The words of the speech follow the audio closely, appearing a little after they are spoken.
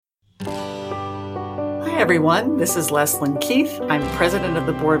everyone. This is Leslyn Keith. I'm president of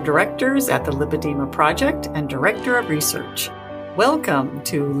the board of directors at the Lipedema Project and director of research. Welcome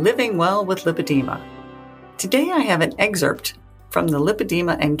to Living Well with Lipedema. Today I have an excerpt from the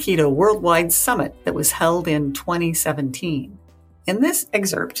Lipedema and Keto Worldwide Summit that was held in 2017. In this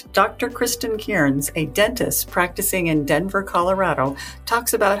excerpt, Dr. Cristin Kearns, a dentist practicing in Denver, Colorado,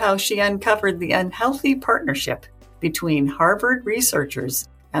 talks about how she uncovered the unhealthy partnership between Harvard researchers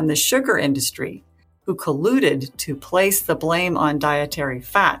and the sugar industry, who colluded to place the blame on dietary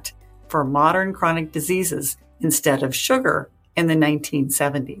fat for modern chronic diseases instead of sugar in the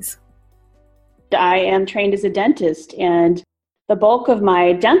 1970s. I am trained as a dentist, and the bulk of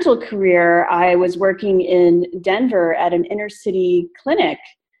my dental career, I was working in Denver at an inner city clinic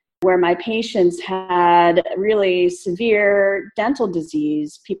where my patients had really severe dental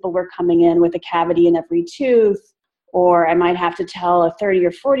disease. People were coming in with a cavity in every tooth, or I might have to tell a 30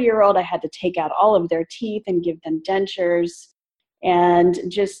 or 40-year-old I had to take out all of their teeth and give them dentures. And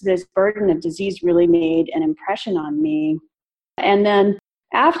just this burden of disease really made an impression on me. And then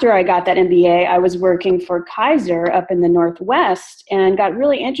after I got that MBA, I was working for Kaiser up in the Northwest and got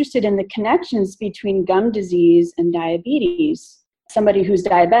really interested in the connections between gum disease and diabetes. Somebody who's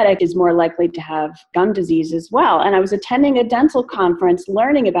diabetic is more likely to have gum disease as well. And I was attending a dental conference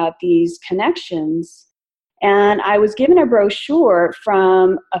learning about these connections. And I was given a brochure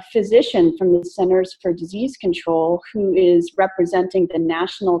from a physician from the Centers for Disease Control who is representing the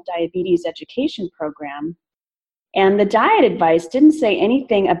National Diabetes Education Program. And the diet advice didn't say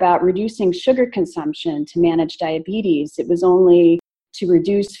anything about reducing sugar consumption to manage diabetes. It was only to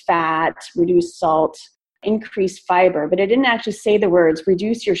reduce fat, reduce salt, increase fiber. But it didn't actually say the words,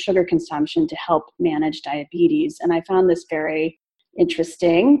 reduce your sugar consumption to help manage diabetes. And I found this very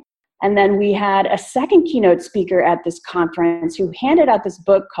interesting. And then we had a second keynote speaker at this conference who handed out this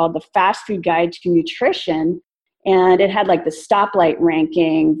book called The Fast Food Guide to Nutrition. And it had like the stoplight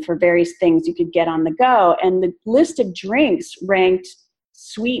ranking for various things you could get on the go. And the list of drinks ranked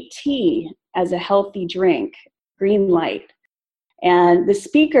sweet tea as a healthy drink, green light. And the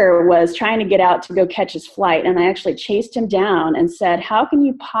speaker was trying to get out to go catch his flight. And I actually chased him down and said, how can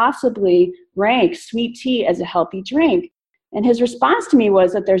you possibly rank sweet tea as a healthy drink? And his response to me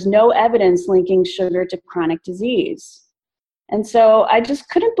was that there's no evidence linking sugar to chronic disease. And so I just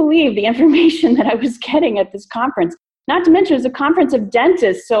couldn't believe the information that I was getting at this conference. Not to mention, it was a conference of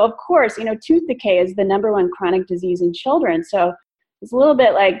dentists. So of course, tooth decay is the number one chronic disease in children. So it's a little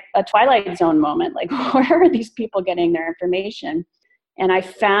bit like a Twilight Zone moment. Like, where are these people getting their information? And I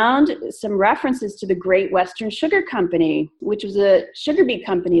found some references to the Great Western Sugar Company, which was a sugar beet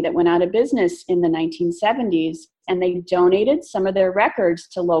company that went out of business in the 1970s. And they donated some of their records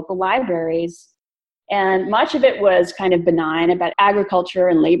to local libraries. And much of it was kind of benign about agriculture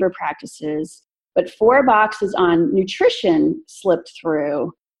and labor practices. But 4 boxes on nutrition slipped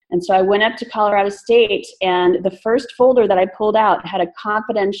through. And so I went up to Colorado State, and the first folder that I pulled out had a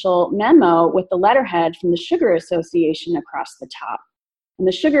confidential memo with the letterhead from the Sugar Association across the top. And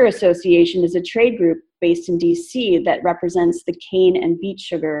the Sugar Association is a trade group based in DC that represents the cane and beet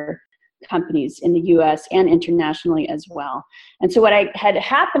sugar companies in the US and internationally as well. And so what I had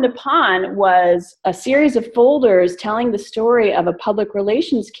happened upon was a series of folders telling the story of a public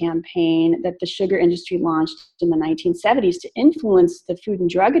relations campaign that the sugar industry launched in the 1970s to influence the Food and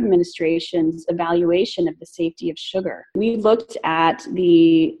Drug Administration's evaluation of the safety of sugar. We looked at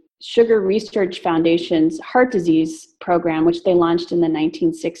the Sugar Research Foundation's heart disease program, which they launched in the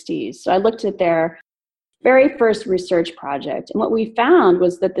 1960s. So I looked at their very first research project. And what we found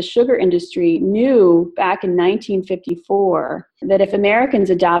was that the sugar industry knew back in 1954 that if Americans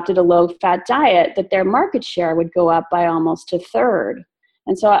adopted a low-fat diet, that their market share would go up by almost a third.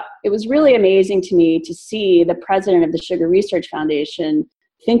 And so it was really amazing to me to see the president of the Sugar Research Foundation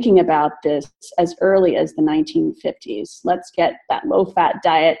thinking about this as early as the 1950s. Let's get that low-fat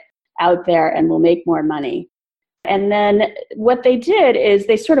diet out there and we'll make more money. And then what they did is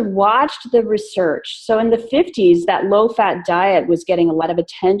they sort of watched the research. So in the 50s, that low-fat diet was getting a lot of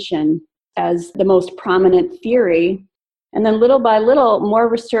attention as the most prominent theory. And then little by little, more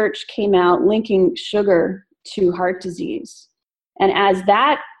research came out linking sugar to heart disease. And as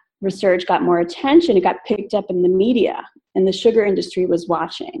that research got more attention, it got picked up in the media, and the sugar industry was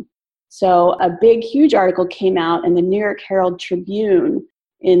watching. So a big, huge article came out in the New York Herald Tribune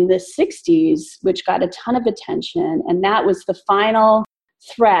in the 60s, which got a ton of attention. And that was the final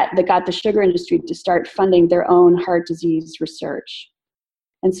threat that got the sugar industry to start funding their own heart disease research.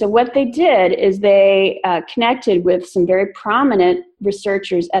 And so what they did is they connected with some very prominent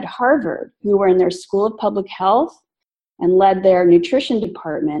researchers at Harvard who were in their School of Public Health and led their nutrition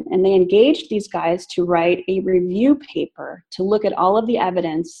department. And they engaged these guys to write a review paper to look at all of the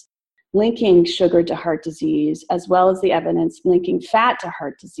evidence linking sugar to heart disease, as well as the evidence linking fat to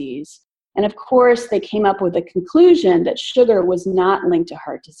heart disease. And of course, they came up with a conclusion that sugar was not linked to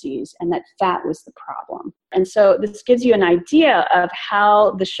heart disease and that fat was the problem. And so this gives you an idea of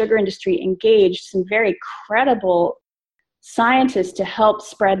how the sugar industry engaged some very credible scientists to help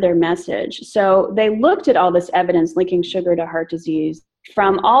spread their message. So they looked at all this evidence linking sugar to heart disease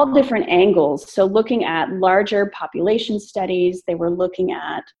from all different angles. So looking at larger population studies, they were looking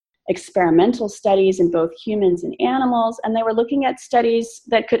at experimental studies in both humans and animals, and they were looking at studies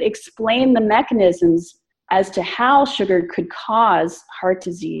that could explain the mechanisms as to how sugar could cause heart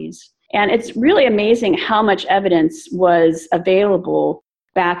disease. And it's really amazing how much evidence was available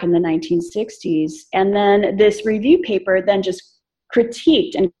back in the 1960s. And then this review paper then just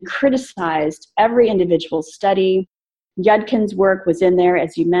critiqued and criticized every individual study. Yudkin's work was in there,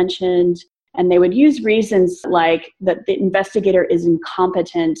 as you mentioned, and they would use reasons like that the investigator is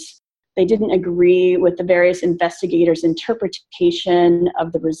incompetent. They didn't agree with the various investigators' interpretation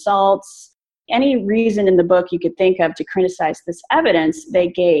of the results. Any reason in the book you could think of to criticize this evidence, they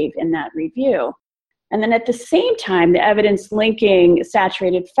gave in that review. And then at the same time, the evidence linking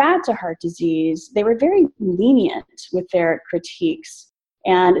saturated fat to heart disease, they were very lenient with their critiques.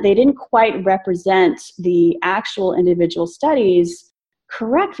 And they didn't quite represent the actual individual studies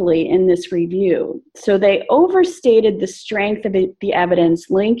correctly in this review. So they overstated the strength of the evidence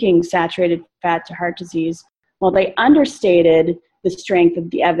linking saturated fat to heart disease, while they understated the strength of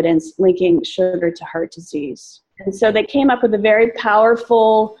the evidence linking sugar to heart disease. And so they came up with a very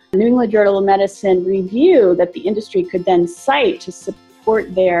powerful New England Journal of Medicine review that the industry could then cite to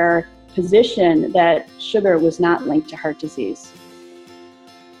support their position that sugar was not linked to heart disease.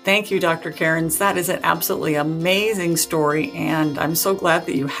 Thank you, Dr. Kearns. That is an absolutely amazing story, and I'm so glad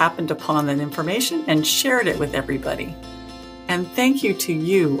that you happened upon that information and shared it with everybody. And thank you to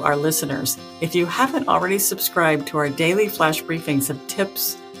you, our listeners. If you haven't already subscribed to our daily flash briefings of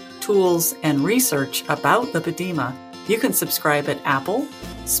tips, tools, and research about lipedema, you can subscribe at Apple,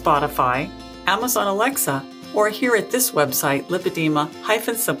 Spotify, Amazon Alexa, or here at this website,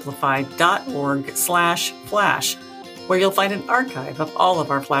 lipedema-simplified.org/flash, where you'll find an archive of all of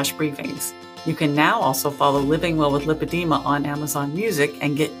our flash briefings. You can now also follow Living Well with Lipedema on Amazon Music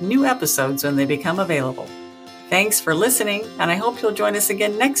and get new episodes when they become available. Thanks for listening, and I hope you'll join us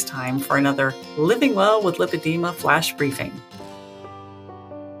again next time for another Living Well with Lipedema flash briefing.